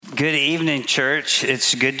Good evening, church.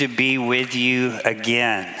 It's good to be with you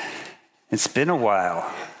again. It's been a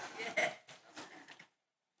while.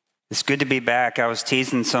 It's good to be back. I was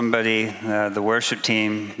teasing somebody, the worship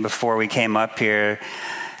team, before we came up here,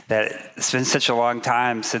 that it's been such a long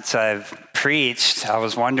time since I've preached. I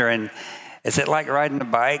was wondering, is it like riding a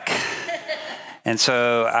bike? And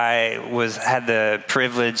so I had the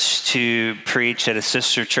privilege to preach at a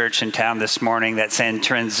sister church in town this morning that's in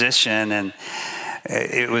transition, and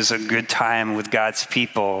it was a good time with God's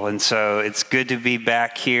people. And so it's good to be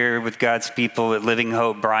back here with God's people at Living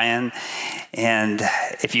Hope Bryan. And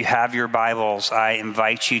if you have your Bibles, I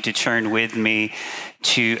invite you to turn with me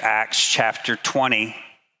to Acts chapter 20.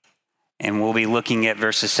 And we'll be looking at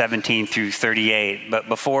verses 17 through 38. But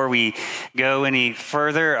before we go any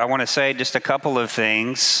further, I want to say just a couple of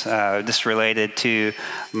things just related to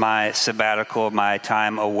my sabbatical, my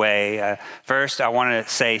time away. First, I want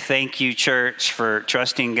to say thank you, church, for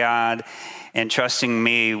trusting God and trusting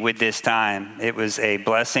me with this time. It was a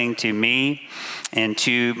blessing to me and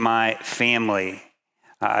to my family.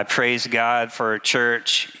 I praise God for a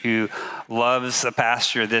church who loves a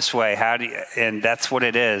pastor this way. And that's what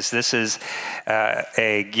it is. This is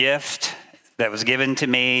a gift that was given to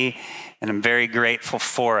me, and I'm very grateful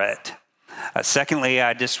for it. Secondly,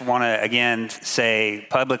 I just want to again say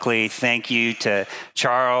publicly thank you to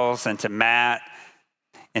Charles and to Matt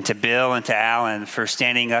and to Bill and to Alan for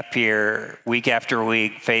standing up here week after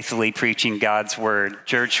week, faithfully preaching God's word.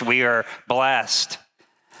 Church, we are blessed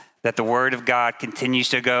that the word of God continues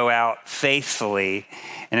to go out faithfully,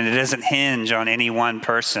 and it doesn't hinge on any one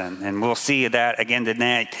person. And we'll see that again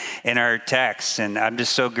tonight in our text. And I'm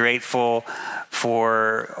just so grateful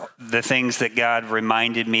for the things that God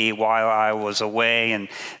reminded me while I was away, and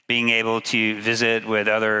being able to visit with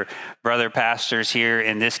other brother pastors here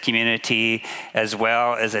in this community, as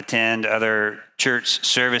well as attend other church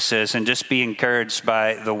services and just be encouraged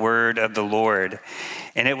by the word of the Lord.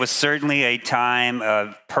 And it was certainly a time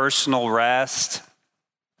of personal rest,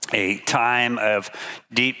 a time of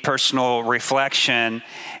deep personal reflection,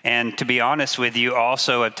 and to be honest with you,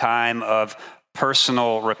 also a time of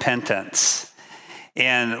personal repentance.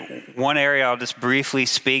 And one area I'll just briefly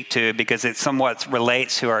speak to, because it somewhat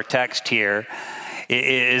relates to our text here,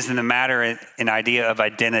 is in the matter and idea of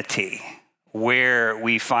identity, where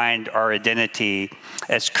we find our identity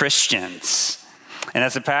as Christians. And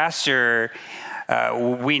as a pastor,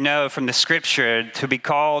 we know from the scripture to be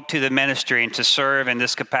called to the ministry and to serve in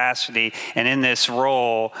this capacity and in this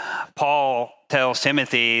role. Paul tells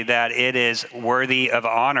Timothy that it is worthy of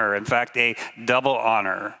honor, in fact, a double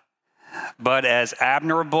honor. But as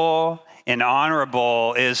admirable and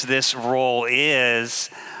honorable as this role is,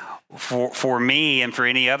 for me and for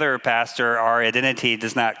any other pastor, our identity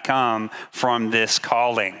does not come from this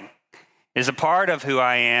calling. It is a part of who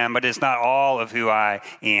I am, but it's not all of who I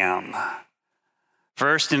am.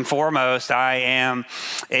 First and foremost, I am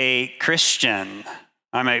a Christian.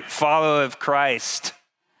 I'm a follower of Christ.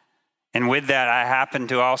 And with that, I happen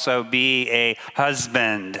to also be a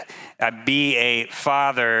husband, be a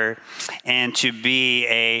father, and to be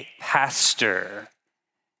a pastor.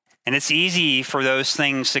 And it's easy for those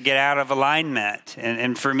things to get out of alignment.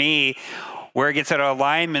 And for me, where it gets out of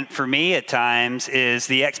alignment for me at times is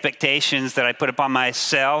the expectations that I put upon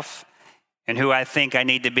myself and who I think I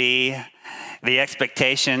need to be, the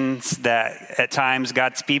expectations that at times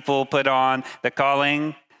God's people put on the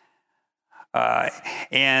calling.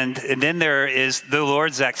 And then there is the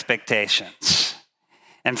Lord's expectations.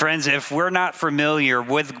 And friends, if we're not familiar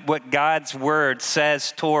with what God's word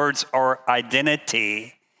says towards our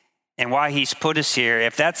identity and why he's put us here,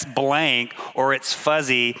 if that's blank or it's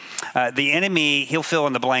fuzzy, the enemy, he'll fill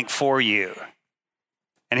in the blank for you.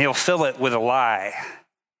 And he'll fill it with a lie.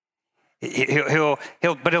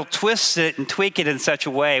 But he'll twist it and tweak it in such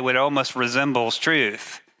a way where it almost resembles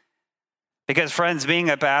truth. Because friends, being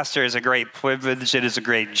a pastor is a great privilege. It is a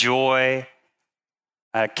great joy.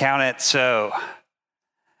 I count it so.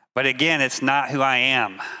 But again, it's not who I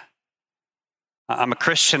am. I'm a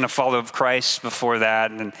Christian, a follower of Christ before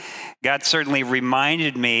that. And God certainly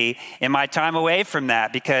reminded me in my time away from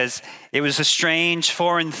that, because it was a strange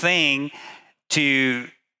foreign thing to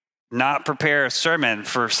not prepare a sermon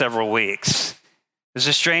for several weeks. It was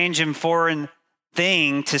a strange and foreign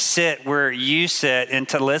thing to sit where you sit and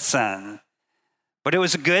to listen. But it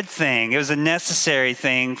was a good thing. It was a necessary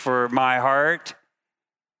thing for my heart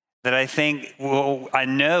that I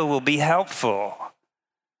know will be helpful.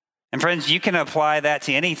 And friends, you can apply that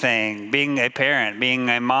to anything. Being a parent, being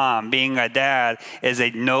a mom, being a dad is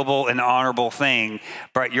a noble and honorable thing,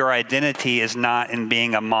 but your identity is not in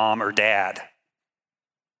being a mom or dad.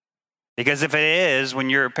 Because if it is,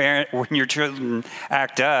 when you're a parent, when your children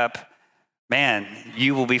act up, man,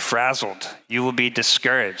 you will be frazzled. You will be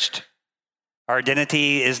discouraged. Our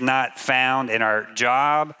identity is not found in our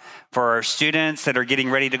job. For our students that are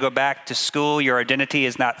getting ready to go back to school, your identity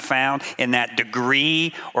is not found in that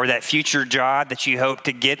degree or that future job that you hope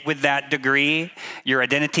to get with that degree. Your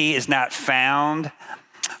identity is not found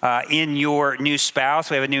in your new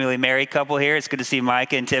spouse. We have a newly married couple here. It's good to see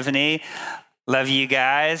Micah and Tiffany. Love you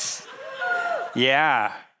guys.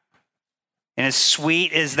 Yeah. And as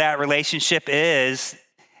sweet as that relationship is,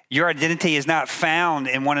 your identity is not found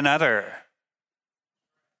in one another.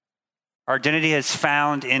 Our identity is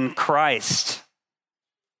found in Christ.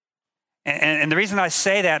 And the reason I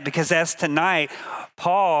say that, because as tonight,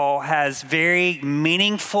 Paul has very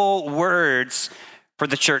meaningful words for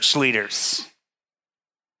the church leaders.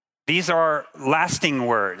 These are lasting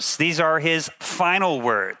words. These are his final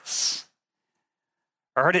words.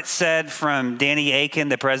 I heard it said from Danny Aiken,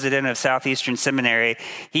 the president of Southeastern Seminary.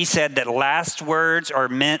 He said that last words are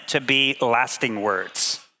meant to be lasting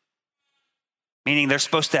words, meaning they're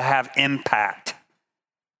supposed to have impact.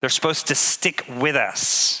 They're supposed to stick with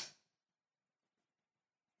us.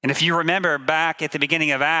 And if you remember back at the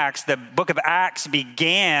beginning of Acts, the book of Acts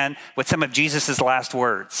began with some of Jesus' last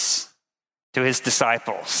words to his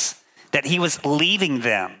disciples, that he was leaving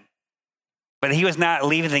them. But he was not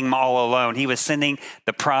leaving them all alone. He was sending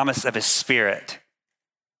the promise of his Spirit.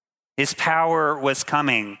 His power was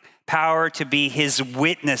coming, power to be his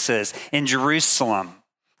witnesses in Jerusalem,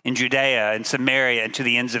 in Judea, and Samaria, and to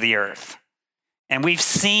the ends of the earth. And we've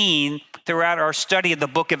seen throughout our study of the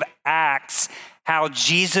book of Acts how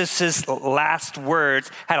Jesus' last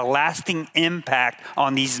words had a lasting impact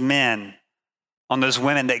on these men, on those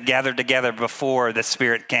women that gathered together before the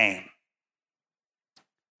Spirit came.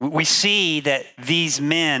 We see that these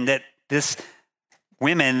men, that this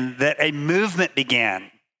women, that a movement began,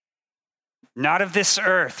 not of this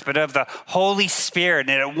earth, but of the Holy Spirit.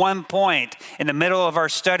 And at one point in the middle of our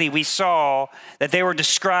study, we saw that they were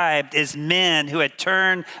described as men who had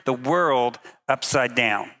turned the world upside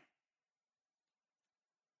down.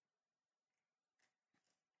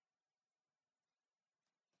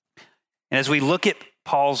 And as we look at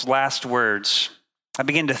Paul's last words, I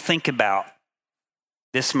begin to think about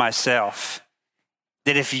this myself,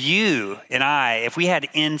 that if you and I, if we had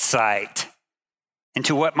insight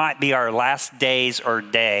into what might be our last days or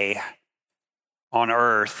day on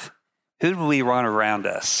earth, who would we run around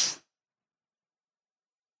us?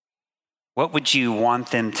 What would you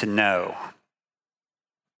want them to know?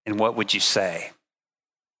 And what would you say?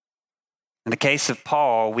 In the case of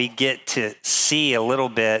Paul, we get to see a little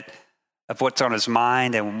bit of what's on his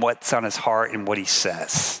mind and what's on his heart and what he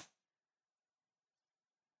says.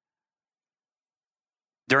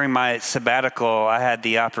 During my sabbatical, I had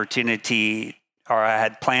the opportunity, or I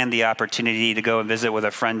had planned the opportunity to go and visit with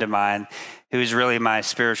a friend of mine who's really my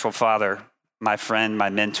spiritual father, my friend, my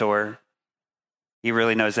mentor. He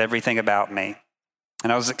really knows everything about me.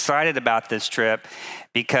 And I was excited about this trip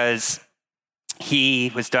because he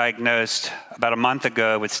was diagnosed about a month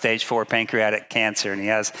ago with stage 4 pancreatic cancer, and he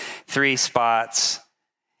has 3 spots.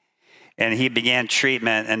 And he began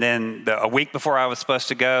treatment. And then a week before I was supposed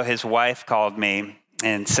to go, his wife called me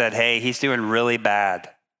and said, hey, he's doing really bad.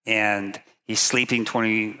 And he's sleeping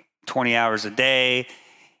 20 hours a day.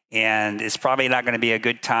 And it's probably not going to be a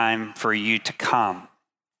good time for you to come.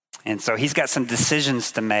 And so he's got some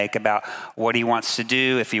decisions to make about what he wants to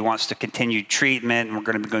do, if he wants to continue treatment. And we're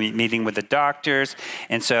going to be meeting with the doctors.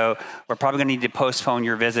 And so we're probably going to need to postpone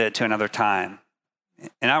your visit to another time.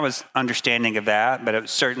 And I was understanding of that, but I was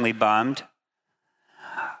certainly bummed.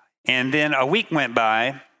 And then a week went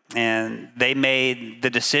by, and they made the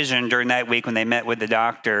decision during that week when they met with the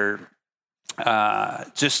doctor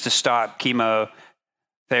just to stop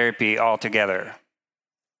chemotherapy altogether.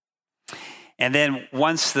 And then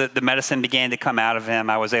once the medicine began to come out of him,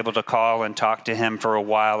 I was able to call and talk to him for a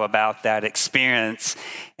while about that experience.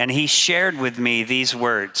 And he shared with me these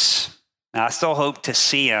words. Now, I still hope to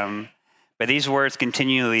see him, but these words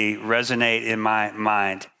continually resonate in my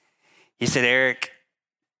mind. He said, Eric,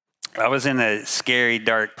 I was in a scary,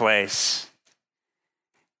 dark place,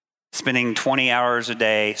 spending 20 hours a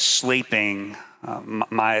day sleeping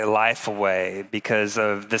my life away because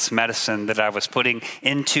of this medicine that I was putting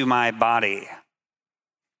into my body.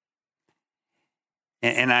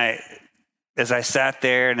 And as I sat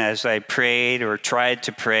there and as I prayed or tried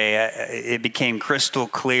to pray, it became crystal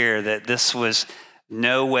clear that this was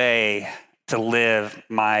no way to live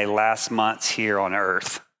my last months here on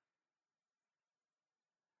earth.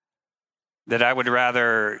 That I would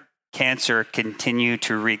rather cancer continue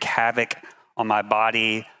to wreak havoc on my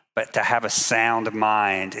body but to have a sound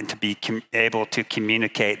mind and to be able to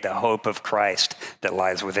communicate the hope of Christ that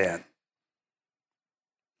lies within.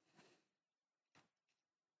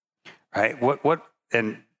 Right?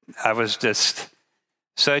 And I was just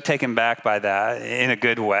so taken back by that in a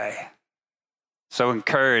good way. So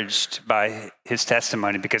encouraged by his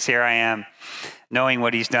testimony, because here I am knowing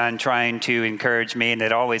what he's done, trying to encourage me. And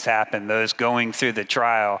it always happened. Those going through the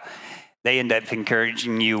trial, they end up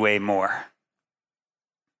encouraging you way more.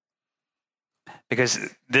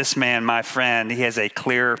 Because this man, my friend, he has a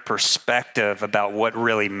clear perspective about what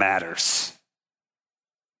really matters.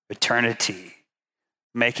 Eternity,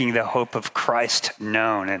 making the hope of Christ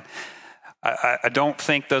known. And I don't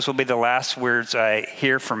think those will be the last words I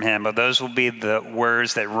hear from him, but those will be the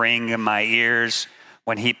words that ring in my ears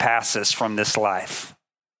when he passes from this life.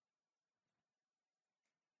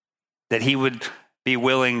 That he would be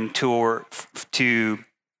willing to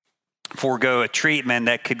forego a treatment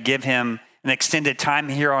that could give him an extended time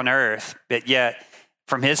here on earth, but yet,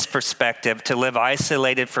 from his perspective, to live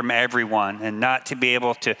isolated from everyone and not to be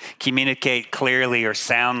able to communicate clearly or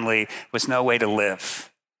soundly was no way to live.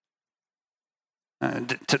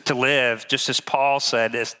 To live, just as Paul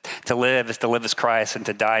said, is to live as Christ, and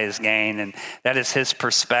to die is gain. And that is his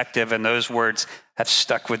perspective, and those words have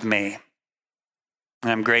stuck with me.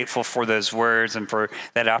 And I'm grateful for those words and for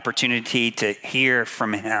that opportunity to hear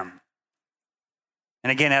from him.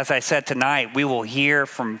 And again, as I said tonight, we will hear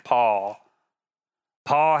from Paul.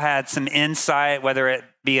 Paul had some insight, whether it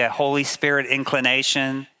be a Holy Spirit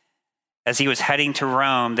inclination, as he was heading to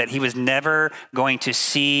Rome, that he was never going to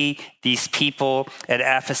see these people at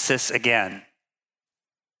Ephesus again.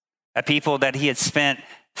 A people that he had spent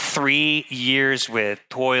 3 years with,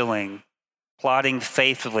 toiling, plotting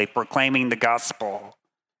faithfully, proclaiming the gospel,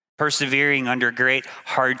 persevering under great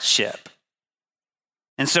hardship.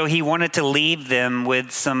 And so he wanted to leave them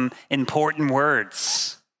with some important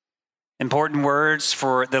words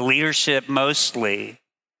for the leadership mostly,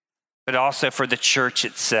 but also for the church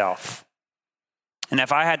itself. And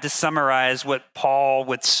if I had to summarize what Paul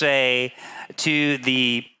would say to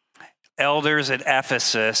the elders at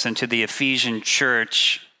Ephesus and to the Ephesian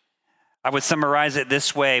church, I would summarize it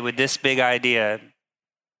this way, with this big idea: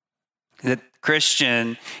 that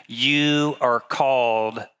Christian, you are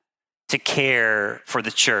called to care for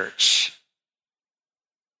the church.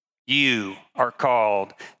 You are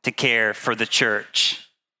called to care for the church.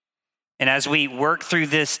 And as we work through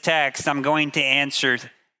this text, I'm going to answer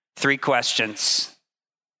 3 questions.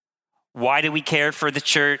 Why do we care for the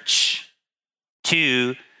church?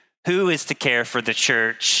 2, who is to care for the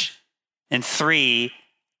church? And 3,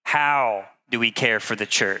 how do we care for the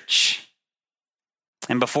church?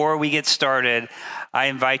 And before we get started, I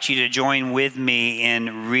invite you to join with me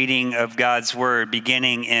in reading of God's word,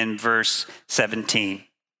 beginning in verse 17.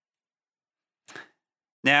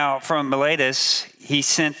 Now, from Miletus, he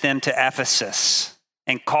sent them to Ephesus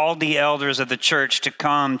and called the elders of the church to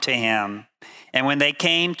come to him. And when they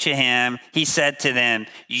came to him, he said to them,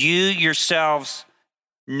 "You yourselves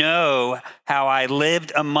know how I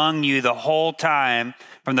lived among you the whole time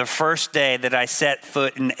from the first day that I set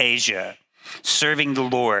foot in Asia, serving the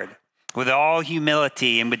Lord with all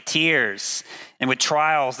humility and with tears and with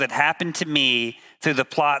trials that happened to me through the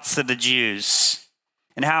plots of the Jews,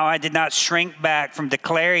 and how I did not shrink back from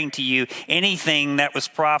declaring to you anything that was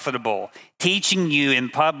profitable, teaching you in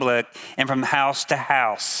public and from house to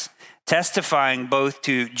house, testifying both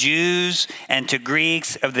to Jews and to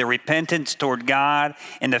Greeks of the repentance toward God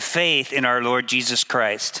and the faith in our Lord Jesus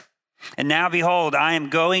Christ. And now behold, I am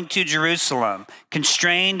going to Jerusalem,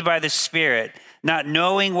 constrained by the Spirit, not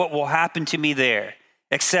knowing what will happen to me there,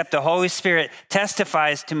 except the Holy Spirit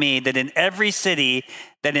testifies to me that in every city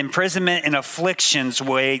that imprisonment and afflictions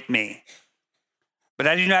await me. But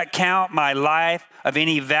I do not count my life of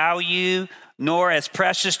any value, nor as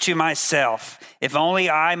precious to myself, if only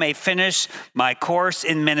I may finish my course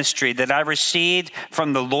in ministry that I received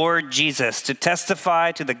from the Lord Jesus, to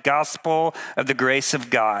testify to the gospel of the grace of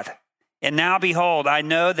God. And now behold, I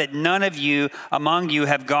know that none of you among you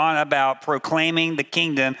have gone about proclaiming the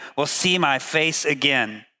kingdom will see my face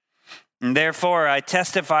again. And therefore I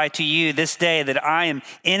testify to you this day that I am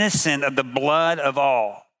innocent of the blood of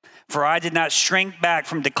all, for I did not shrink back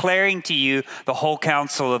from declaring to you the whole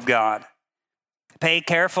counsel of God. Pay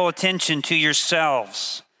careful attention to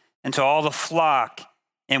yourselves and to all the flock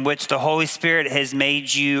in which the Holy Spirit has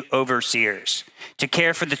made you overseers, to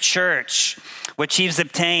care for the church, which he has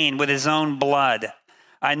obtained with his own blood.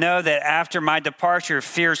 I know that after my departure,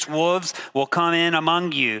 fierce wolves will come in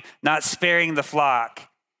among you, not sparing the flock.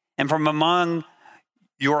 And from among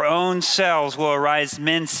your own selves will arise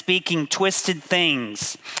men speaking twisted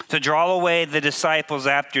things to draw away the disciples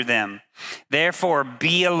after them. Therefore,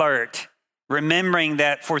 be alert, remembering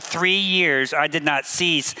that for 3 years I did not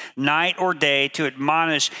cease night or day to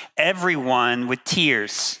admonish everyone with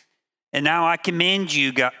tears. And now I commend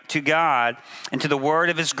you to God and to the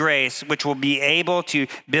word of his grace, which will be able to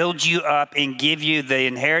build you up and give you the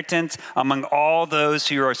inheritance among all those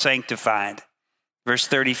who are sanctified. Verse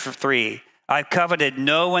 33, I've coveted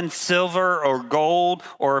no one's silver or gold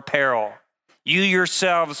or apparel. You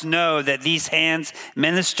yourselves know that these hands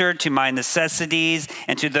ministered to my necessities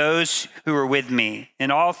and to those who were with me.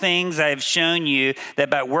 In all things I have shown you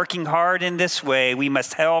that by working hard in this way, we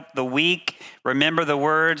must help the weak. Remember the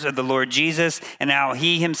words of the Lord Jesus and how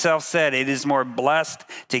he himself said, it is more blessed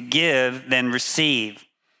to give than receive.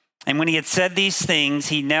 And when he had said these things,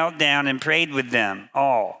 he knelt down and prayed with them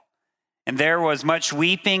all. And there was much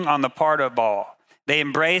weeping on the part of all. They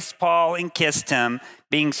embraced Paul and kissed him,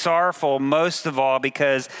 being sorrowful most of all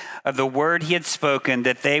because of the word he had spoken,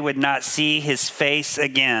 that they would not see his face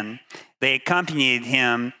again. They accompanied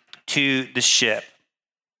him to the ship.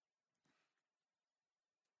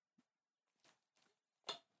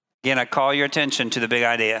 Again, I call your attention to the big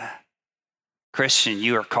idea. Christian,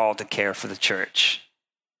 you are called to care for the church.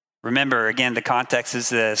 Remember, again, the context is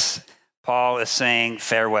this. Paul is saying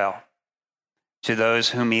farewell to those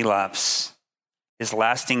whom he loves, his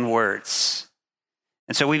lasting words.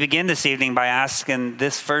 And so we begin this evening by asking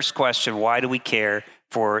this first question: why do we care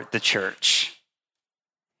for the church?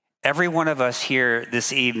 Every one of us here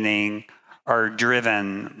this evening are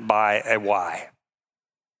driven by a why.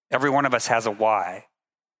 Every one of us has a why,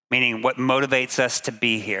 meaning what motivates us to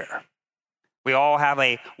be here. We all have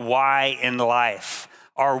a why in life.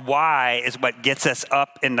 Our why is what gets us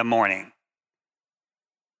up in the morning.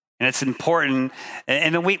 And it's important,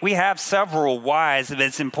 and we have several whys, but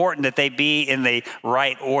it's important that they be in the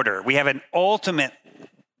right order. We have an ultimate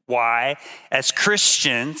why as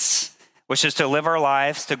Christians, which is to live our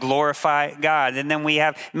lives to glorify God. And then we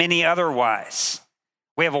have many other whys.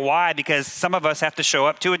 We have a why because some of us have to show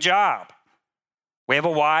up to a job. We have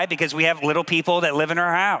a why because we have little people that live in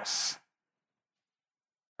our house.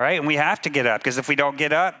 Right? And we have to get up, because if we don't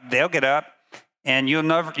get up, they'll get up, and you'll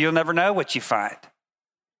never know what you find.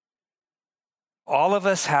 All of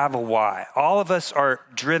us have a why. All of us are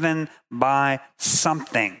driven by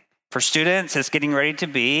something. For students, it's getting ready to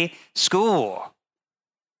be school.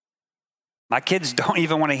 My kids don't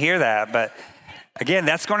even want to hear that, but again,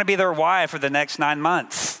 that's going to be their why for the next 9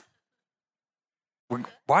 months.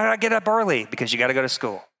 Why did I get up early? Because you got to go to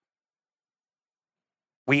school.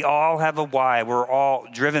 We all have a why. We're all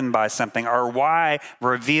driven by something. Our why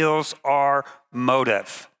reveals our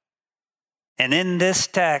motive. And in this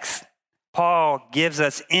text, Paul gives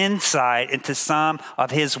us insight into some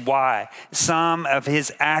of his why, some of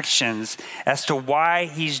his actions as to why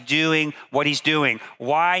he's doing what he's doing,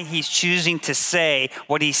 why he's choosing to say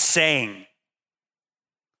what he's saying.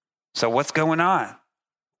 So what's going on?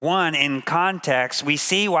 One, in context, we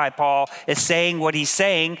see why Paul is saying what he's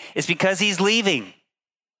saying is because he's leaving.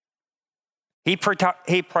 He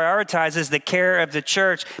prioritizes the care of the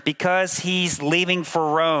church because he's leaving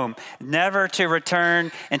for Rome, never to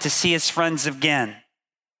return and to see his friends again.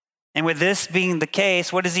 And with this being the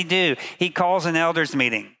case, what does he do? He calls an elders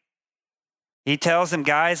meeting. He tells them,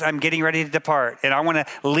 guys, I'm getting ready to depart, and I want to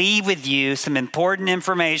leave with you some important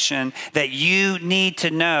information that you need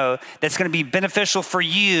to know that's going to be beneficial for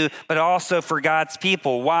you, but also for God's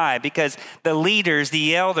people. Why? Because the leaders,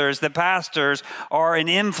 the elders, the pastors are an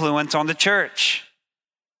influence on the church.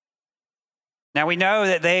 Now, we know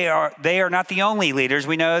that they are not the only leaders.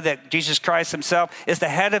 We know that Jesus Christ himself is the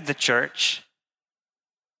head of the church.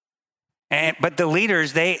 But the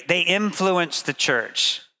leaders, they influence the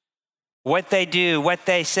church. What they do, what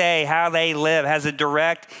they say, how they live has a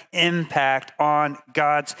direct impact on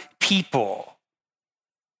God's people.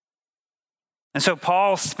 And so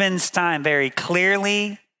Paul spends time very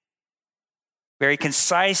clearly, very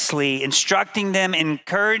concisely instructing them,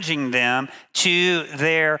 encouraging them to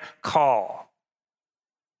their call.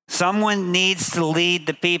 Someone needs to lead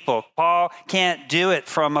the people. Paul can't do it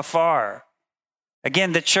from afar.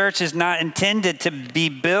 Again, the church is not intended to be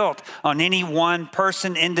built on any one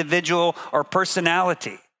person, individual, or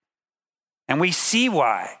personality. And we see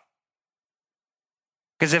why.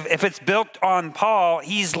 Because if it's built on Paul,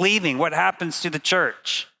 he's leaving. What happens to the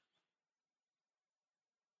church?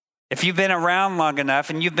 If you've been around long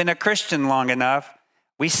enough and you've been a Christian long enough,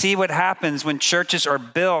 we see what happens when churches are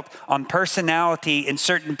built on personality in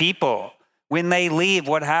certain people. When they leave,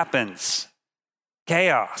 what happens?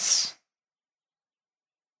 Chaos.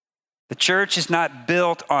 The church is not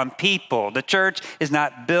built on people. The church is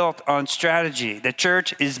not built on strategy. The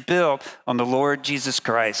church is built on the Lord Jesus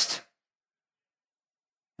Christ.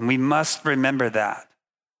 And we must remember that.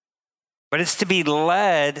 But it's to be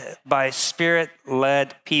led by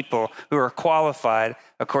Spirit-led people who are qualified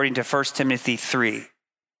according to 1 Timothy 3.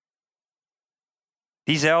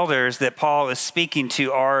 These elders that Paul is speaking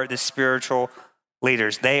to are the spiritual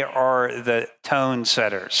leaders. They are the tone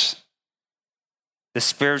setters, the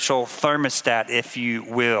spiritual thermostat, if you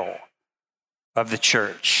will, of the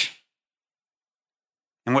church.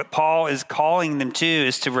 And what Paul is calling them to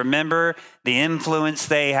is to remember the influence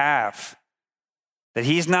they have, that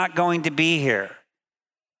he's not going to be here.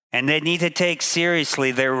 And they need to take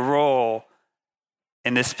seriously their role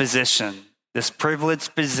in this position, this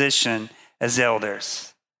privileged position as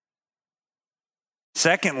elders.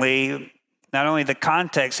 Secondly, not only the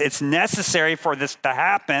context, it's necessary for this to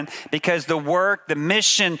happen because the work, the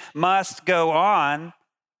mission must go on.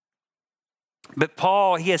 But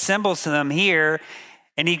Paul, he assembles them here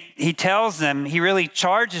and he tells them, he really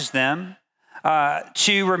charges them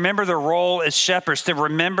to remember their role as shepherds, to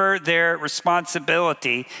remember their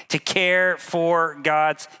responsibility to care for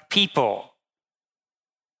God's people,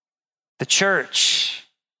 the church.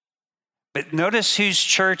 But notice whose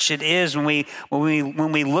church it is when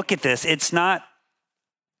we look at this. It's not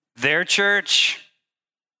their church.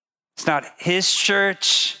 It's not his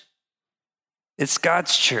church. It's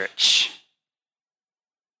God's church.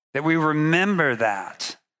 That we remember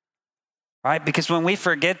that, right? Because when we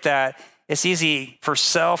forget that, it's easy for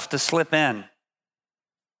self to slip in.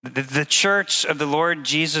 The church of the Lord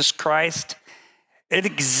Jesus Christ, it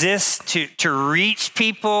exists to reach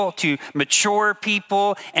people, to mature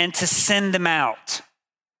people, and to send them out.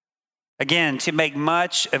 Again, to make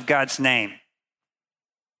much of God's name.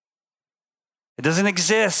 It doesn't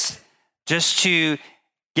exist just to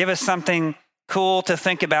give us something cool to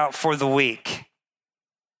think about for the week.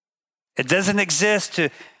 It doesn't exist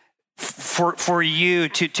for you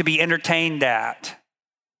to be entertained at,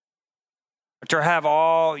 or to have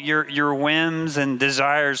all your whims and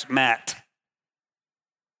desires met.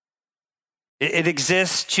 It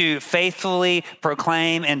exists to faithfully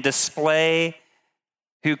proclaim and display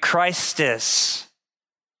who Christ is,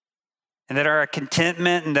 and that our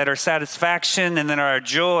contentment and that our satisfaction and that our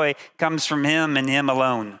joy comes from him and him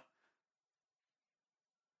alone.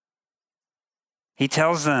 He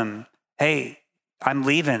tells them, hey, I'm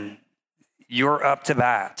leaving. You're up to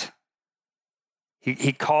bat.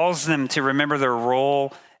 He calls them to remember their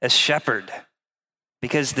role as shepherd,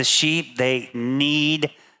 because the sheep, they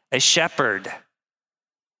need a shepherd.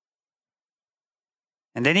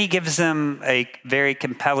 And then he gives them a very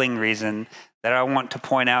compelling reason that I want to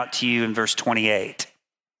point out to you in verse 28.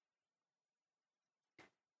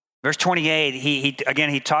 Verse 28,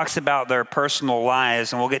 he talks about their personal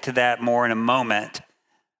lives, and we'll get to that more in a moment.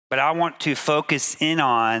 But I want to focus in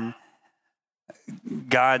on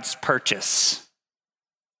God's purchase,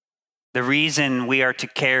 the reason we are to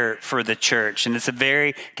care for the church. And it's a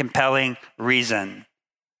very compelling reason.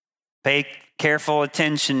 Pay careful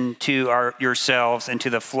attention to yourselves and to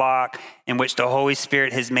the flock in which the Holy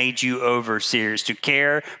Spirit has made you overseers, to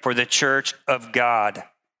care for the church of God,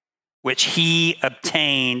 which he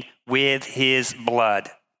obtained with his blood.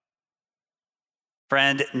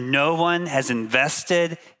 Friend, no one has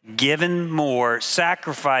invested, given more,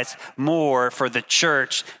 sacrificed more for the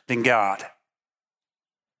church than God.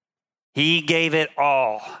 He gave it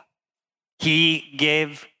all. He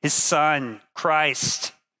gave his son,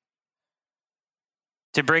 Christ,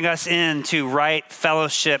 to bring us into right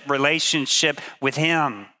fellowship, relationship with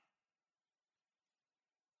him.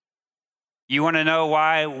 You want to know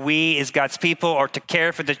why we as God's people are to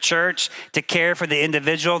care for the church, to care for the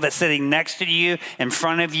individual that's sitting next to you, in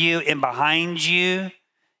front of you, and behind you?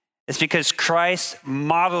 It's because Christ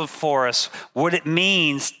modeled for us what it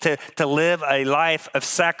means to live a life of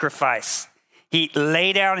sacrifice. He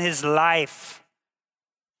laid down his life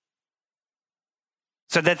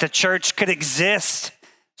so that the church could exist,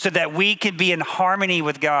 so that we could be in harmony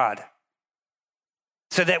with God,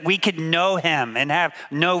 so that we could know him and have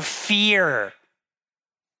no fear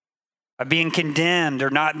of being condemned or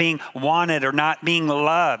not being wanted or not being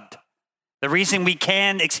loved. The reason we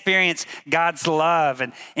can experience God's love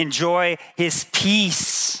and enjoy his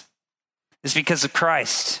peace is because of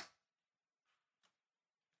Christ.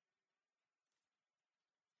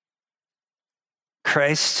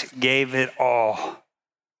 Christ gave it all.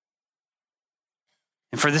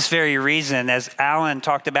 And for this very reason, as Alan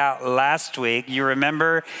talked about last week, you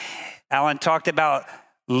remember Alan talked about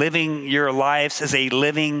living your lives as a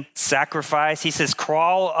living sacrifice. He says,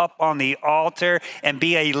 crawl up on the altar and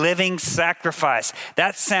be a living sacrifice.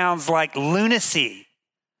 That sounds like lunacy.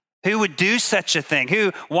 Who would do such a thing?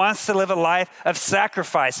 Who wants to live a life of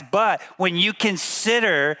sacrifice? But when you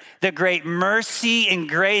consider the great mercy and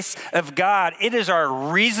grace of God, it is our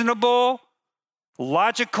reasonable,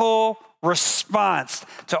 logical response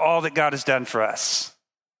to all that God has done for us.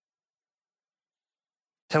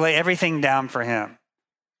 To lay everything down for him.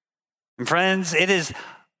 And friends, it is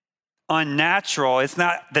unnatural. It's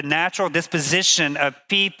not the natural disposition of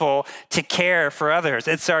people to care for others.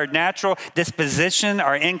 It's our natural disposition,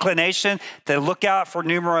 our inclination to look out for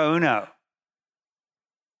numero uno.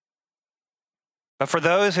 But for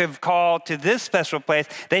those who have called to this special place,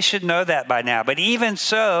 they should know that by now. But even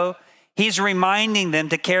so, he's reminding them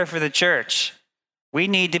to care for the church. We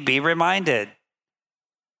need to be reminded.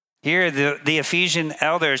 Here, the Ephesian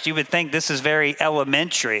elders, you would think this is very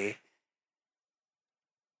elementary.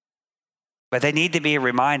 But they need to be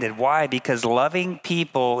reminded. Why? Because loving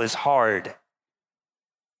people is hard.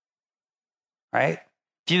 Right?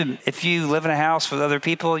 If you live in a house with other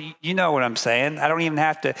people, you know what I'm saying. I don't even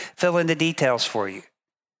have to fill in the details for you.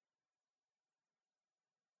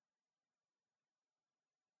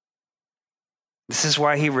 This is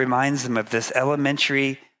why he reminds them of this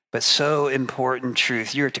elementary but so important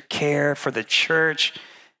truth. You're to care for the church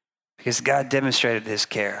because God demonstrated his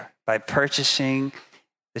care by purchasing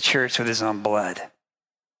the church with his own blood.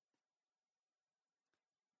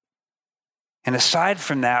 And aside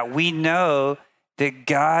from that, we know that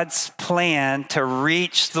God's plan to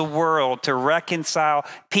reach the world, to reconcile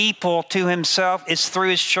people to himself, is through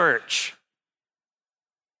his church.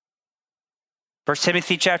 1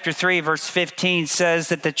 Timothy chapter 3, verse 15 says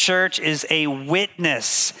that the church is a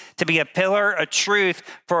witness, to be a pillar of truth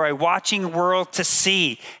for a watching world to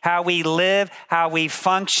see. How we live, how we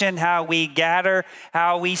function, how we gather,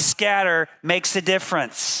 how we scatter makes a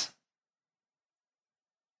difference.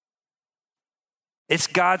 It's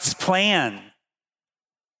God's plan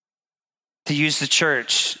to use the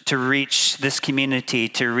church to reach this community,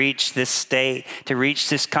 to reach this state, to reach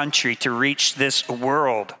this country, to reach this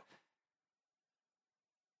world.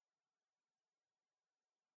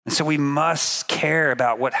 And so we must care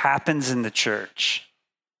about what happens in the church,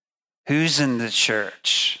 who's in the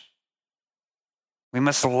church. We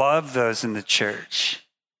must love those in the church.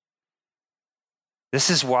 This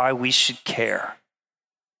is why we should care.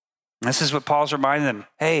 And this is what Paul's reminding them.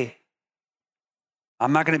 Hey,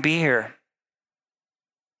 I'm not going to be here.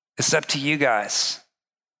 It's up to you guys.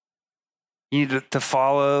 You need to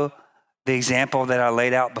follow the example that I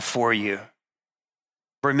laid out before you.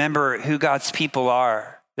 Remember who God's people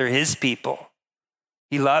are. They're his people.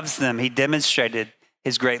 He loves them. He demonstrated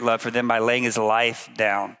his great love for them by laying his life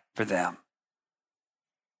down for them.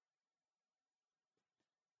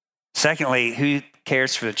 Secondly, who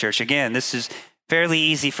cares for the church? Again, this is fairly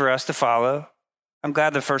easy for us to follow. I'm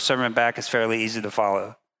glad the first sermon back is fairly easy to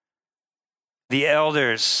follow. The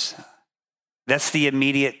elders, that's the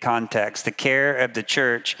immediate context. The care of the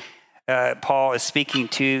church. Paul is speaking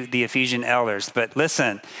to the Ephesian elders. But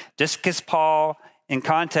listen, just because Paul in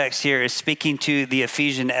context here is speaking to the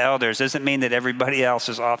Ephesian elders doesn't mean that everybody else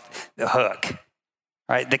is off the hook.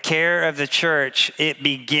 Right? The care of the church, it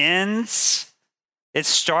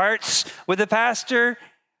starts with the pastor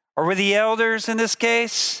or with the elders in this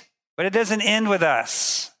case, but it doesn't end with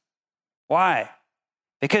us. Why?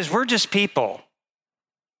 Because we're just people.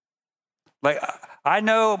 Like, I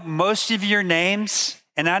know most of your names,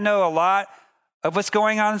 and I know a lot of what's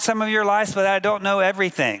going on in some of your lives, but I don't know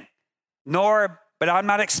everything. But I'm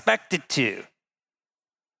not expected to.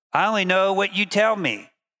 I only know what you tell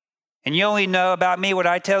me. And you only know about me what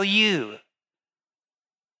I tell you.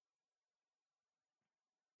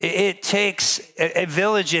 It takes a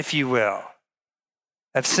village, if you will,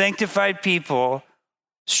 of sanctified people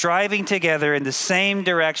striving together in the same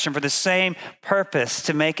direction for the same purpose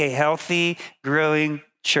to make a healthy, growing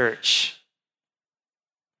church.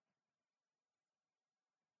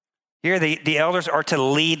 Here, the elders are to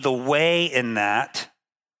lead the way in that.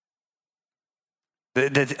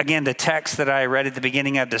 Again, the text that I read at the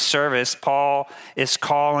beginning of the service, Paul is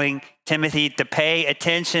calling Timothy to pay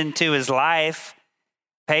attention to his life,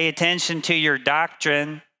 pay attention to your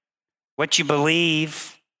doctrine, what you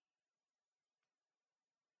believe.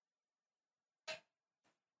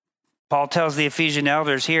 Paul tells the Ephesian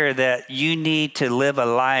elders here that you need to live a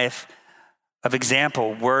life of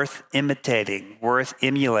example worth imitating, worth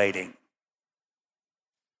emulating.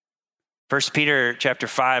 1 Peter chapter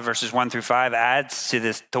 5, verses 1 through 5 adds to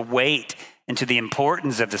this, to weight and to the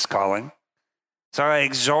importance of this calling. So I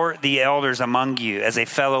exhort the elders among you as a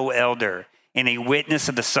fellow elder and a witness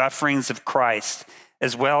of the sufferings of Christ,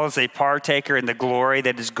 as well as a partaker in the glory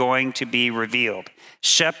that is going to be revealed.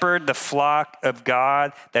 Shepherd the flock of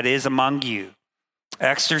God that is among you,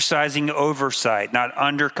 exercising oversight, not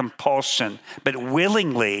under compulsion, but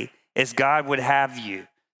willingly as God would have you,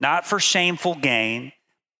 not for shameful gain,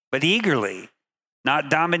 but eagerly, not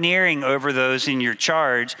domineering over those in your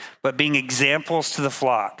charge, but being examples to the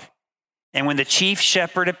flock. And when the chief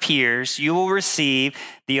shepherd appears, you will receive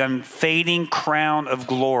the unfading crown of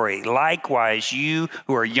glory. Likewise, you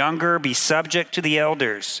who are younger, be subject to the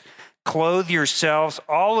elders. Clothe yourselves,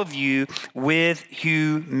 all of you, with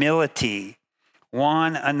humility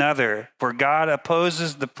one another. For God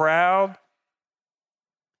opposes the proud,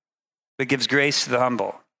 but gives grace to the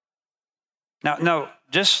humble. Now, no,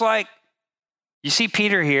 just like you see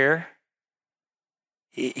Peter here,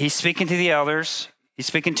 he's speaking to the elders. He's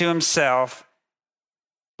speaking to himself,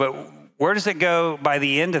 but where does it go by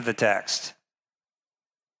the end of the text?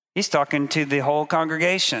 He's talking to the whole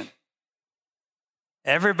congregation.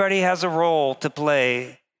 Everybody has a role to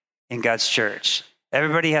play in God's church.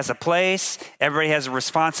 Everybody has a place. Everybody has a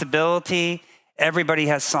responsibility. Everybody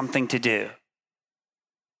has something to do.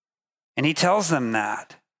 And he tells them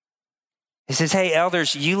that. He says, hey,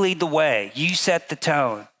 elders, you lead the way. You set the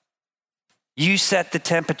tone. You set the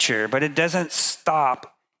temperature, but it doesn't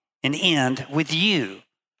stop and end with you.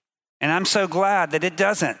 And I'm so glad that it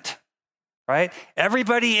doesn't, right?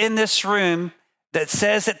 Everybody in this room that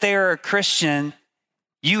says that they are a Christian,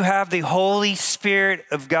 you have the Holy Spirit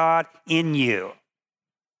of God in you.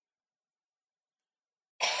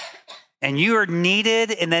 And you are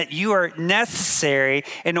needed and that you are necessary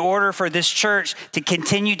in order for this church to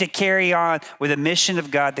continue to carry on with the mission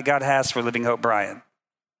of God that God has for Living Hope Bryan.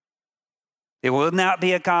 It will not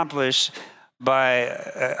be accomplished by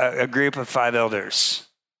a group of 5 elders.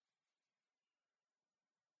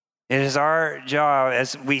 It is our job,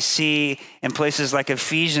 as we see in places like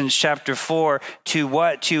Ephesians chapter 4, to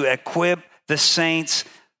what? To equip the saints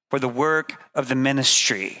for the work of the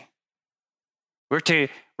ministry. We're to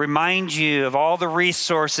remind you of all the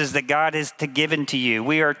resources that God has given to you.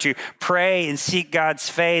 We are to pray and seek God's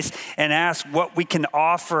face and ask what we can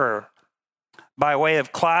offer by way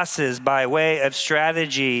of classes, by way of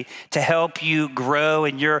strategy to help you grow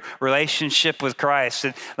in your relationship with Christ.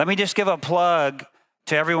 And let me just give a plug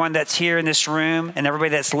to everyone that's here in this room and everybody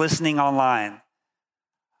that's listening online.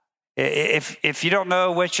 If you don't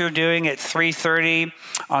know what you're doing at 3:30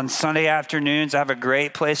 on Sunday afternoons, I have a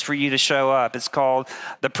great place for you to show up. It's called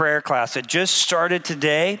the prayer class. It just started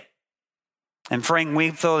today, and Frank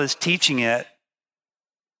Wingfield is teaching it.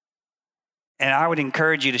 And I would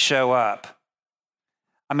encourage you to show up.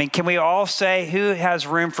 I mean, can we all say who has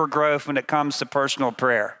room for growth when it comes to personal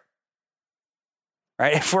prayer?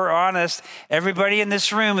 Right? If we're honest, everybody in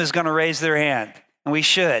this room is going to raise their hand, and we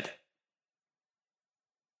should.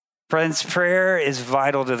 Friends, prayer is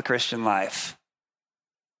vital to the Christian life.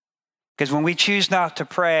 Because when we choose not to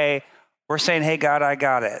pray, we're saying, hey, God, I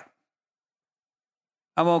got it.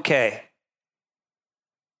 I'm okay.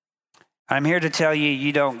 I'm here to tell you,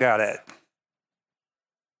 you don't got it.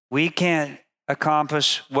 We can't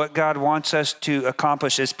accomplish what God wants us to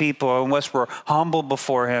accomplish as people unless we're humble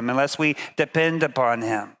before Him, unless we depend upon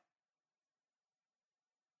Him.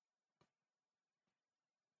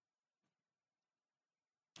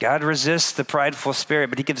 God resists the prideful spirit,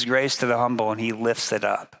 but He gives grace to the humble and He lifts it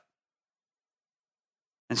up.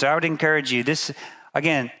 And so I would encourage you, this,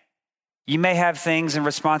 again, you may have things and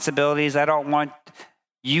responsibilities. I don't want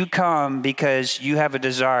you come because you have a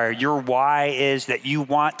desire. Your why is that you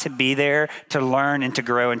want to be there to learn and to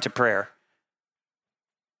grow into prayer.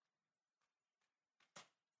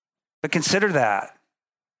 But consider that.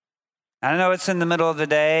 I know it's in the middle of the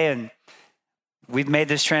day and we've made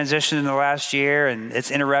this transition in the last year and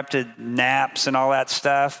it's interrupted naps and all that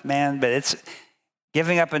stuff, man, but it's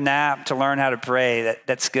giving up a nap to learn how to pray.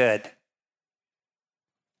 That's good.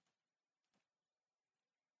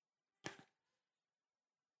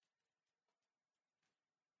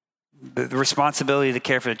 The responsibility to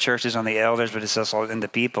care for the church is on the elders, but it's also in the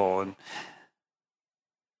people. And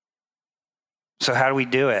so how do we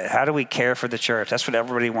do it? How do we care for the church? That's what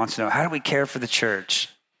everybody wants to know. How do we care for the church?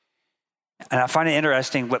 And I find it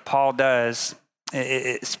interesting what Paul does.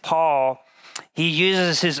 It's Paul, he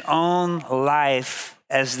uses his own life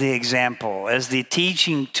as the example, as the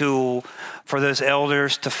teaching tool for those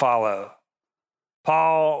elders to follow.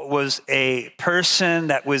 Paul was a person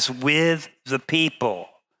that was with the people.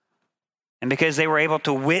 And because they were able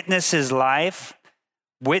to witness his life,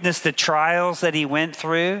 witness the trials that he went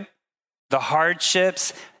through, the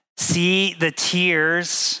hardships, see the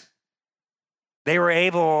tears. They were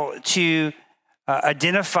able to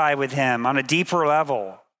identify with him on a deeper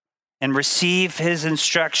level and receive his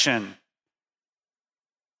instruction.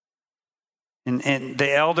 And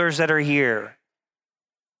the elders that are here,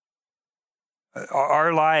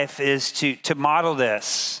 our life is to model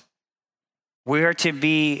this. We are to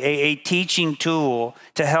be a teaching tool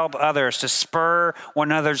to help others, to spur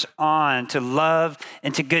one another's on, to love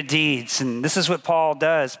and to good deeds. And this is what Paul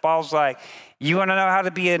does. Paul's like, you want to know how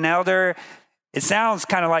to be an elder? It sounds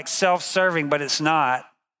kind of like self-serving, but it's not.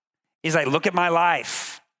 He's like, look at my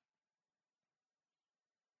life.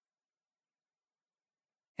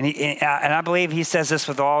 And I believe he says this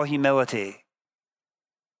with all humility,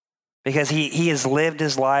 because he has lived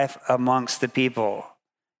his life amongst the people.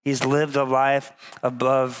 He's lived a life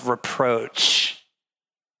above reproach.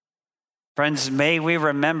 Friends, may we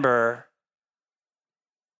remember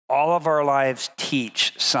all of our lives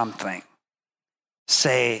teach something,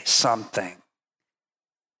 say something.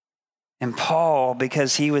 And Paul,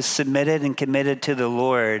 because he was submitted and committed to the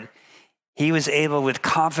Lord, he was able with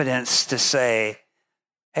confidence to say,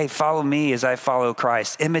 hey, follow me as I follow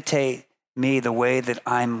Christ. Imitate me the way that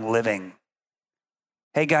I'm living.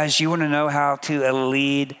 Hey guys, you want to know how to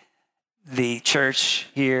lead the church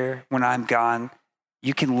here when I'm gone?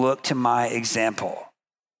 You can look to my example.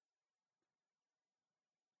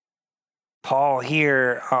 Paul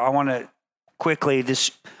here, I want to quickly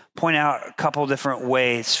just point out a couple different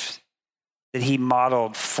ways that he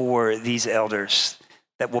modeled for these elders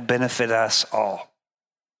that will benefit us all.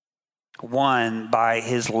 One, by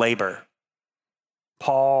his labor.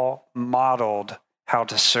 Paul modeled how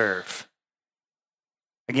to serve.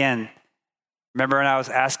 Again, remember when I was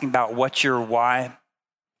asking about what's your why?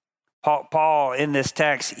 Paul in this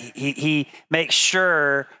text, he makes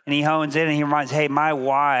sure and he hones in and he reminds, hey, my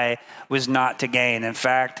why was not to gain. In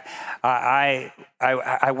fact, I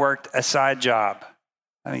worked a side job.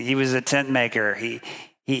 I mean, he was a tent maker.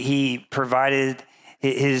 He provided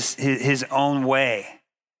his own way.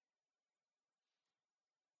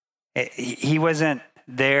 He wasn't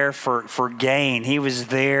there for gain. He was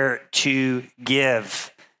there to give.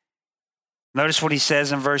 Notice what he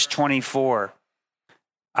says in verse 24.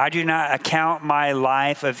 I do not account my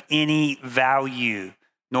life of any value,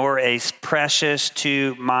 nor as precious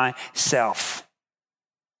to myself.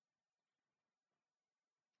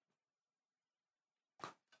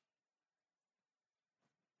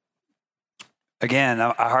 Again,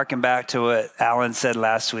 I hearken back to what Alan said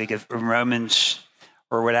last week of Romans,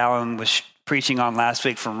 or what Alan was preaching on last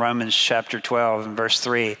week from Romans chapter 12 and verse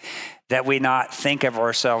 3, that we not think of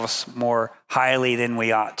ourselves more highly than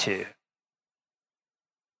we ought to.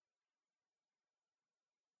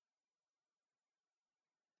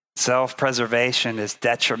 Self-preservation is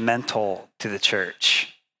detrimental to the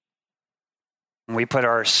church. When we put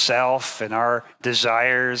ourself and our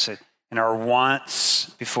desires and our wants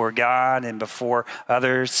before God and before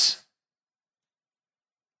others,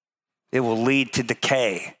 it will lead to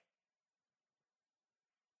decay.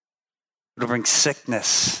 It'll bring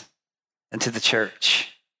sickness into the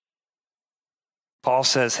church. Paul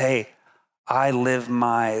says, hey, I live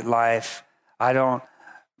my life. I don't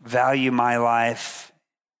value my life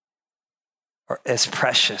as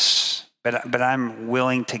precious, but I'm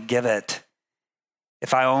willing to give it.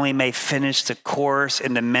 If I only may finish the course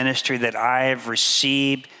in the ministry that I have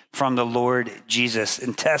received from the Lord Jesus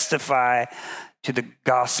and testify to the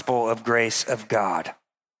gospel of grace of God.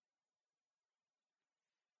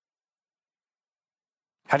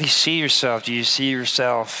 How do you see yourself? Do you see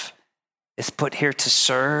yourself as put here to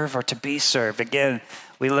serve or to be served? Again,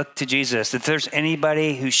 we look to Jesus. If there's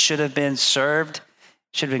anybody who should have been served,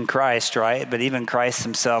 should have been Christ, right? But even Christ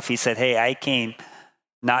himself, he said, hey, I came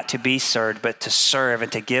not to be served, but to serve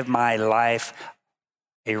and to give my life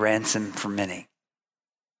a ransom for many.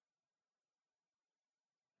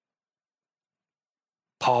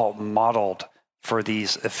 Paul modeled for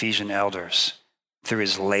these Ephesian elders through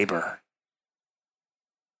his labor.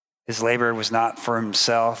 His labor was not for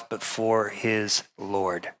himself, but for his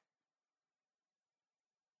Lord.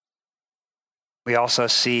 We also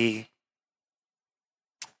see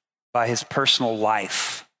by his personal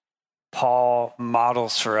life, Paul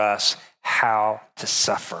models for us how to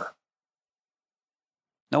suffer.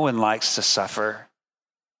 No one likes to suffer.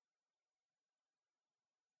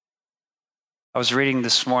 I was reading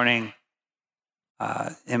this morning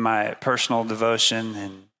in my personal devotion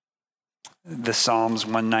and the Psalms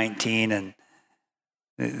 119, and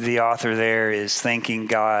the author there is thanking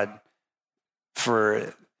God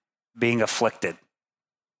for being afflicted.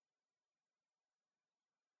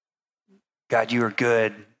 God, you are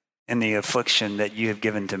good in the affliction that you have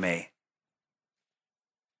given to me.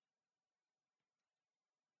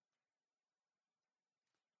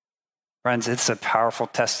 Friends, it's a powerful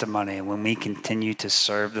testimony when we continue to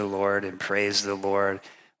serve the Lord and praise the Lord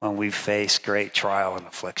when we face great trial and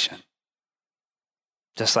affliction.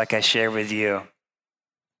 Just like I shared with you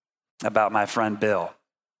about my friend Bill,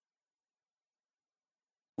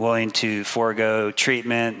 willing to forego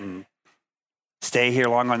treatment and stay here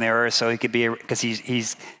long on the earth so he could be, because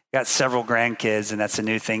he's got several grandkids, and that's a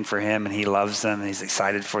new thing for him, and he loves them, and he's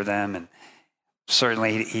excited for them, and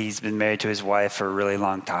certainly he's been married to his wife for a really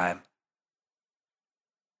long time.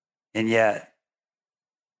 And yet,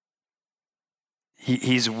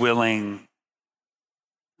 he's willing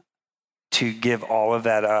to give all of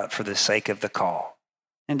that up for the sake of the call.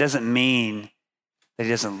 It doesn't mean that he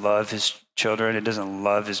doesn't love his children, it doesn't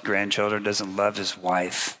love his grandchildren, doesn't love his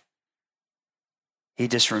wife. He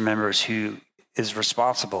just remembers who is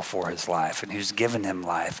responsible for his life and who's given him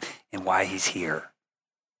life and why he's here.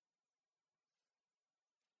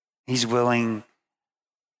 He's willing,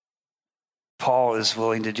 Paul is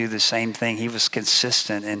willing to do the same thing. He was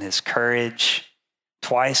consistent in his courage.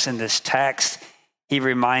 Twice in this text, he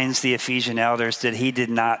reminds the Ephesian elders that he did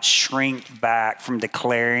not shrink back from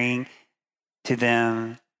declaring to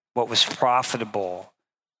them what was profitable,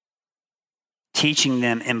 teaching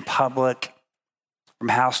them in public from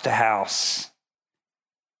house to house,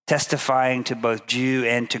 testifying to both Jew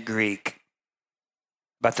and to Greek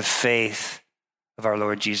about the faith of our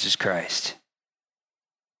Lord Jesus Christ.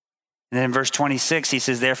 And then in verse 26, he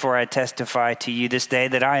says, therefore I testify to you this day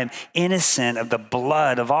that I am innocent of the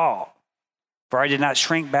blood of all. For I did not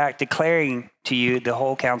shrink back declaring to you the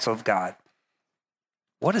whole counsel of God.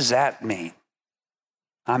 What does that mean?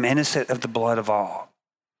 I'm innocent of the blood of all.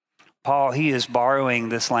 Paul, he is borrowing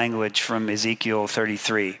this language from Ezekiel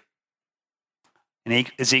 33.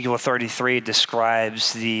 And Ezekiel 33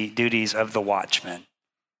 describes the duties of the watchman.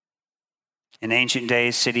 In ancient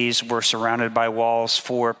days, cities were surrounded by walls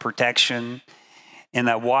for protection, and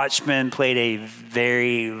that watchman played a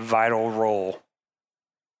very vital role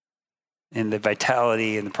in the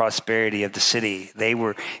vitality and the prosperity of the city. They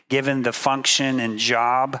were given the function and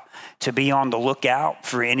job to be on the lookout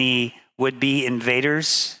for any would-be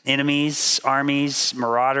invaders, enemies, armies,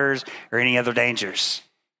 marauders, or any other dangers.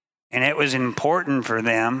 And it was important for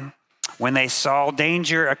them when they saw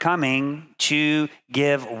danger a-coming to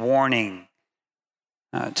give warning,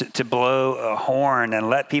 to blow a horn and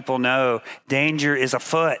let people know danger is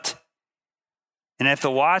afoot. And if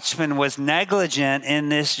the watchman was negligent in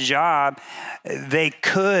this job, they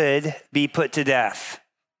could be put to death.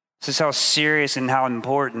 This is how serious and how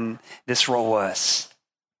important this role was.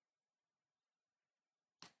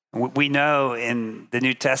 We know in the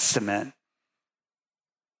New Testament,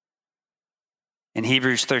 in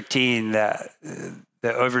Hebrews 13, that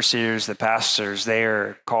the overseers, the pastors, they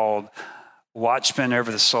are called watchmen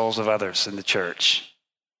over the souls of others in the church.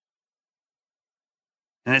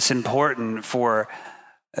 And it's important for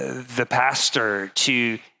the pastor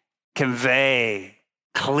to convey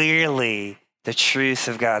clearly the truth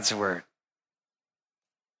of God's word.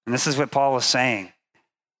 And this is what Paul is saying.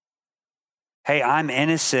 Hey, I'm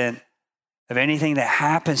innocent of anything that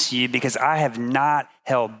happens to you because I have not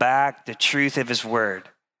held back the truth of his word.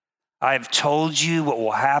 I have told you what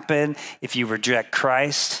will happen if you reject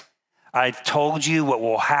Christ. I've told you what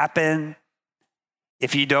will happen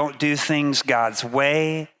if you don't do things God's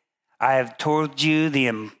way. I have told you the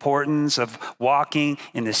importance of walking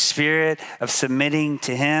in the Spirit, of submitting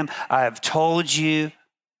to him. I have told you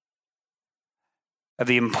of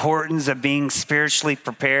the importance of being spiritually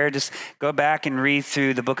prepared. Just go back and read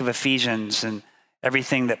through the book of Ephesians and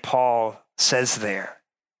everything that Paul says there.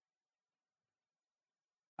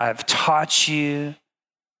 I've taught you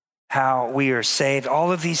how we are saved.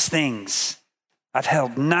 All of these things, I've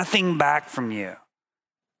held nothing back from you.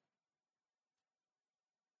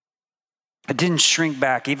 I didn't shrink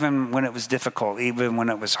back even when it was difficult, even when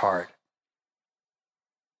it was hard.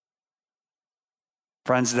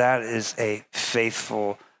 Friends, that is a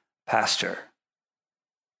faithful pastor,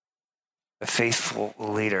 a faithful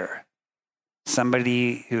leader,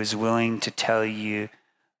 somebody who is willing to tell you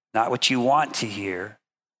not what you want to hear,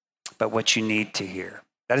 but what you need to hear.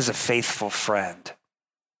 That is a faithful friend.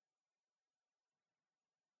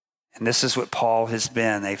 And this is what Paul has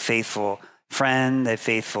been, a faithful friend, a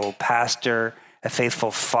faithful pastor, a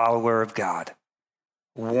faithful follower of God,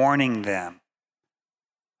 warning them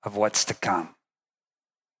of what's to come.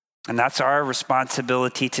 And that's our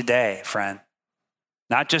responsibility today, friend.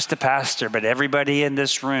 Not just the pastor, but everybody in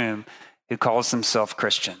this room who calls himself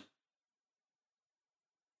Christian.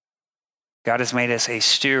 God has made us a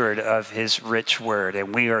steward of his rich word,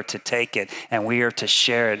 and we are to take it and we are to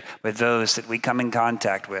share it with those that we come in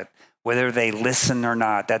contact with. Whether they listen or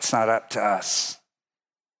not, that's not up to us.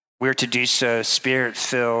 We're to do so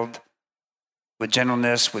spirit-filled, with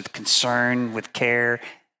gentleness, with concern, with care,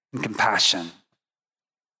 and compassion.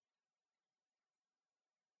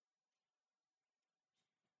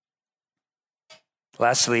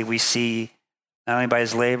 Lastly, we see not only by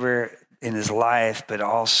his labor in his life, but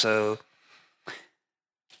also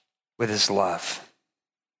with his love.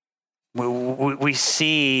 We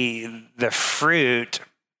see the fruit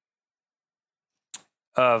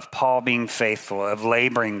of Paul being faithful, of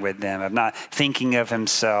laboring with them, of not thinking of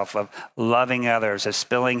himself, of loving others, of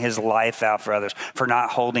spilling his life out for others, for not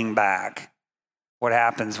holding back. What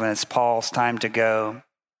happens when it's Paul's time to go?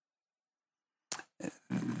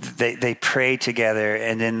 They pray together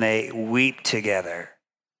and then they weep together.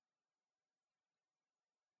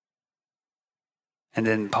 And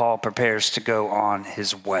then Paul prepares to go on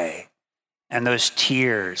his way. And those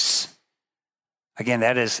tears, again,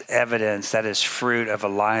 that is evidence, that is fruit of a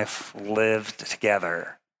life lived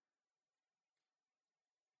together.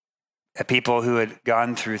 A people who had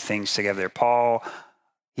gone through things together. Paul,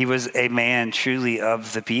 he was a man truly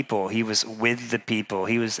of the people. He was with the people.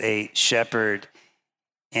 He was a shepherd,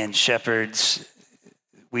 and shepherds,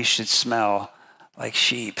 we should smell like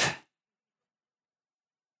sheep.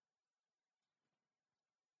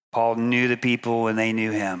 Paul knew the people and they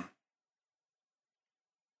knew him.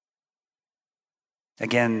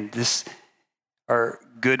 Again, this are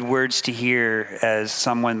good words to hear as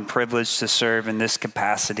someone privileged to serve in this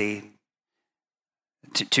capacity,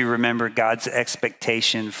 to remember God's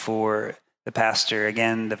expectation for the pastor.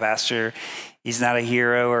 Again, the pastor, he's not a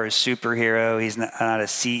hero or a superhero. He's not a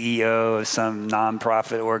CEO of some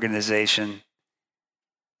nonprofit organization.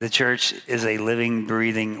 The church is a living,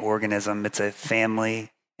 breathing organism. It's a family,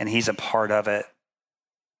 and he's a part of it.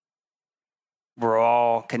 We're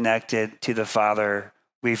all connected to the Father.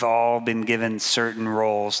 We've all been given certain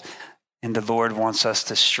roles, and the Lord wants us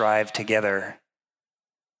to strive together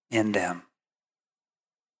in them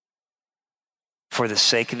for the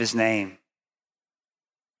sake of his name.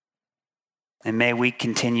 And may we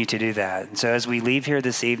continue to do that. And so as we leave here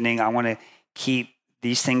this evening, I want to keep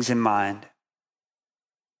these things in mind.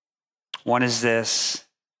 One is this.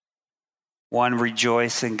 One,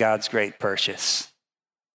 rejoice in God's great purchase.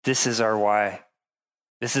 This is our why.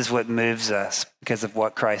 This is what moves us because of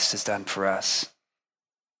what Christ has done for us.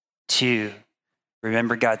 Two,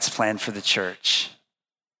 remember God's plan for the church.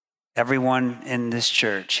 Everyone in this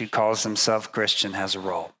church who calls himself Christian has a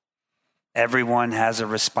role. Everyone has a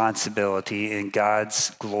responsibility, and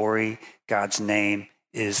God's glory, God's name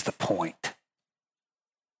is the point.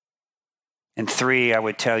 And three, I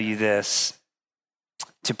would tell you this,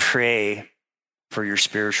 to pray for your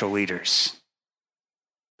spiritual leaders.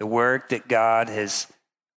 The work that God has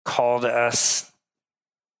called us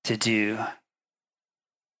to do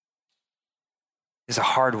is a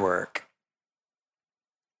hard work.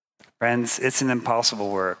 Friends, it's an impossible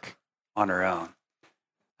work on our own.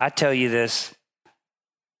 I tell you this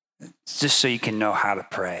just so you can know how to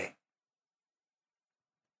pray.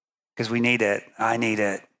 Because we need it. I need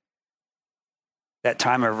it. That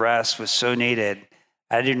time of rest was so needed.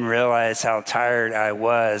 I didn't realize how tired I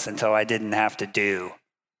was until I didn't have to do.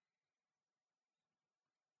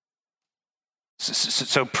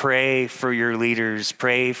 So pray for your leaders.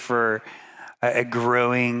 Pray for a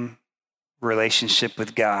growing relationship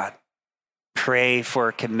with God. Pray for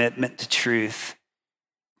a commitment to truth.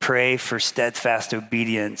 Pray for steadfast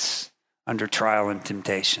obedience under trial and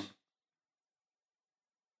temptation.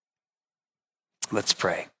 Let's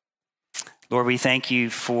pray. Lord, we thank you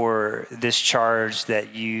for this charge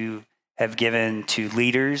that you have given to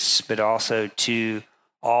leaders, but also to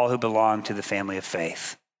all who belong to the family of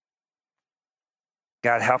faith.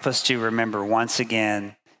 God, help us to remember once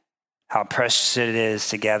again how precious it is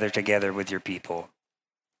to gather together with your people.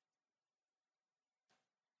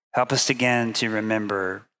 Help us again to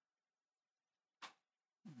remember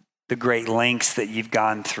the great lengths that you've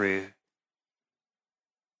gone through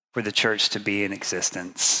for the church to be in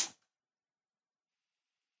existence.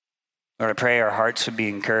 Lord, I pray our hearts would be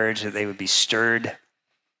encouraged, that they would be stirred.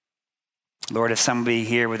 Lord, if somebody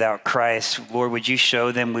here without Christ, Lord, would you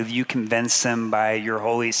show them, would you convince them by your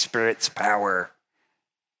Holy Spirit's power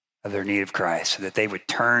of their need of Christ, so that they would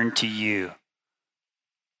turn to you.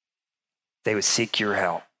 They would seek your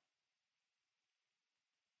help.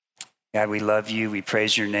 God, we love you. We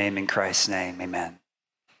praise your name in Christ's name. Amen.